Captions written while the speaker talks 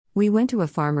We went to a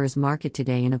farmer's market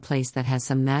today in a place that has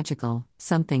some magical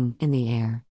something in the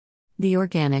air. The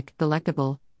organic,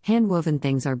 delectable, hand-woven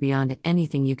things are beyond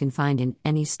anything you can find in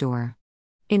any store.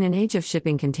 In an age of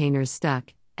shipping containers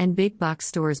stuck, and big box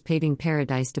stores paving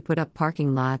paradise to put up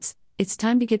parking lots, it's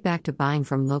time to get back to buying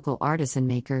from local artisan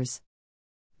makers.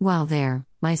 While there,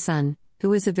 my son,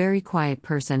 who is a very quiet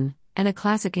person, and a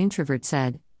classic introvert,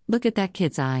 said, "Look at that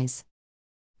kid's eyes."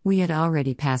 We had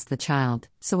already passed the child,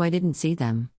 so I didn't see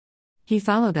them. He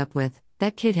followed up with,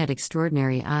 "That kid had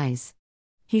extraordinary eyes."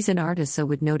 He's an artist, so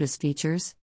would notice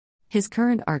features. His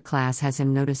current art class has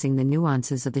him noticing the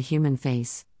nuances of the human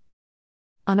face.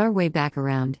 On our way back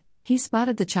around, he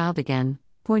spotted the child again,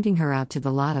 pointing her out to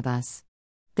the lot of us.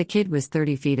 The kid was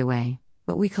 30 feet away,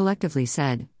 but we collectively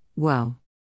said, "Whoa."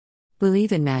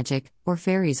 Believe in magic, or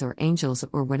fairies or angels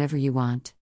or whatever you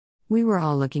want. We were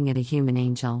all looking at a human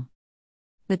angel.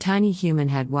 The tiny human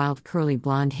had wild curly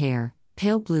blonde hair,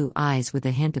 pale blue eyes with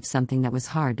a hint of something that was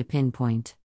hard to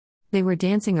pinpoint. They were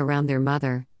dancing around their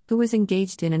mother, who was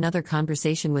engaged in another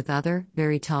conversation with other,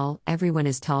 very tall, everyone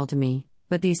is tall to me,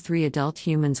 but these 3 adult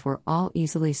humans were all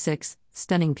easily 6,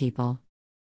 stunning people.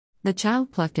 The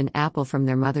child plucked an apple from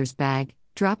their mother's bag,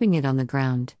 dropping it on the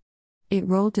ground. It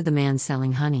rolled to the man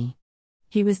selling honey.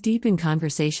 He was deep in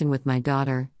conversation with my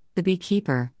daughter, the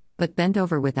beekeeper, but bent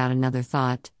over without another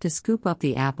thought to scoop up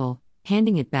the apple,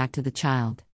 handing it back to the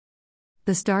child.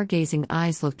 The stargazing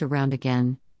eyes looked around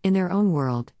again, in their own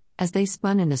world, as they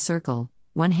spun in a circle,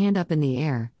 one hand up in the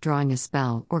air, drawing a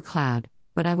spell or cloud,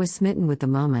 but I was smitten with the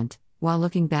moment, while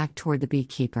looking back toward the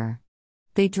beekeeper.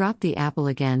 They dropped the apple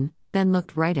again, then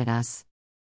looked right at us.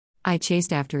 I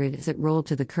chased after it as it rolled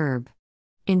to the curb.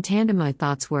 In tandem my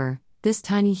thoughts were, this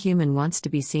tiny human wants to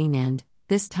be seen and,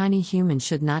 this tiny human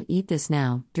should not eat this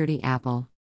now, dirty apple.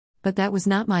 But that was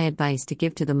not my advice to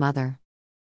give to the mother.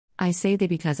 I say they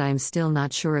because I am still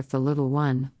not sure if the little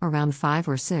one, around 5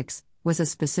 or 6, was a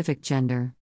specific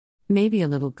gender. Maybe a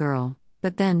little girl,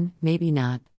 but then, maybe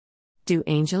not. Do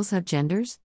angels have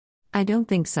genders? I don't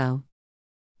think so.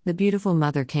 The beautiful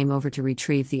mother came over to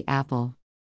retrieve the apple.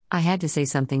 I had to say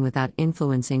something without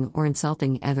influencing or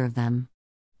insulting either of them.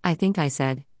 I think I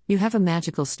said, "You have a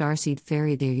magical starseed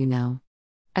fairy there, you know.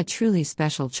 A truly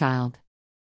special child."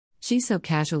 She so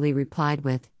casually replied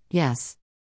with, "Yes.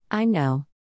 I know."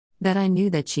 That I knew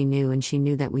that she knew and she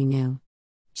knew that we knew.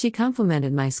 She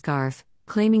complimented my scarf,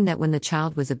 claiming that when the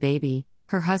child was a baby,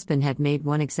 her husband had made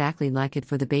one exactly like it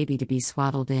for the baby to be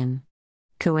swaddled in.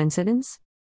 Coincidence?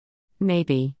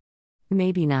 Maybe.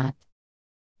 Maybe not.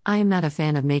 I am not a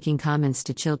fan of making comments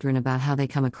to children about how they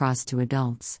come across to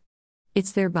adults.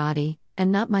 It's their body,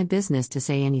 and not my business to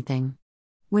say anything.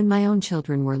 When my own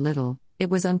children were little, it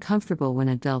was uncomfortable when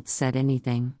adults said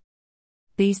anything.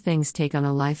 These things take on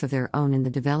a life of their own in the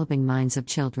developing minds of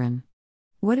children.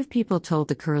 What if people told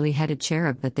the curly-headed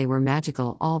cherub that they were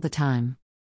magical all the time?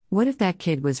 What if that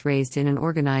kid was raised in an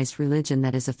organized religion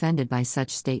that is offended by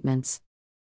such statements?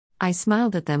 I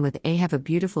smiled at them with a "have a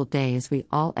beautiful day" as we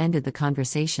all ended the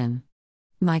conversation.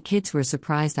 My kids were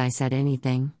surprised I said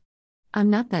anything. I'm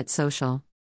not that social.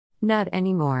 Not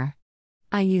anymore.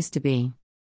 I used to be.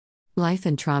 Life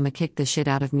and trauma kicked the shit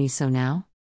out of me, so now?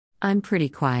 I'm pretty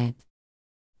quiet.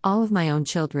 All of my own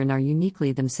children are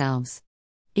uniquely themselves.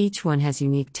 Each one has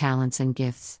unique talents and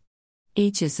gifts.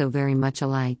 Each is so very much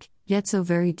alike, yet so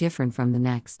very different from the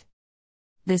next.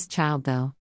 This child,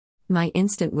 though. My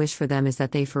instant wish for them is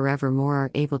that they forevermore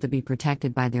are able to be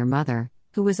protected by their mother,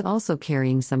 who was also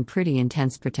carrying some pretty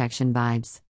intense protection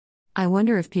vibes. I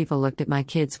wonder if people looked at my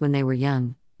kids when they were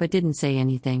young, but didn't say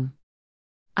anything.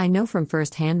 I know from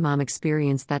first-hand mom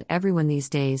experience that everyone these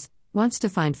days wants to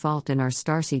find fault in our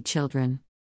starseed children.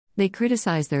 They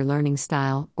criticize their learning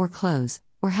style, or clothes,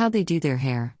 or how they do their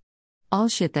hair. All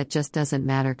shit that just doesn't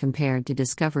matter compared to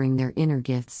discovering their inner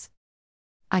gifts.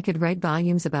 I could write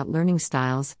volumes about learning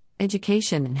styles,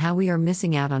 education, and how we are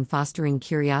missing out on fostering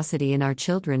curiosity in our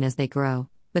children as they grow,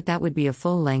 but that would be a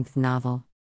full-length novel.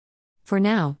 For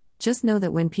now, just know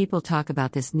that when people talk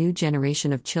about this new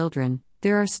generation of children,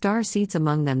 there are star seeds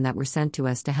among them that were sent to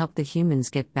us to help the humans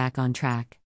get back on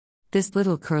track. This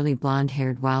little curly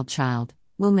blonde-haired wild child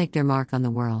will make their mark on the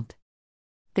world.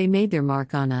 They made their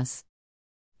mark on us.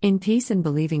 In peace and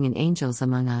believing in angels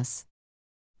among us.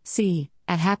 See,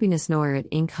 at Happiness Noir at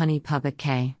Ink Honey Pub at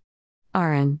K.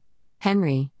 R.N.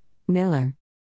 Henry Miller.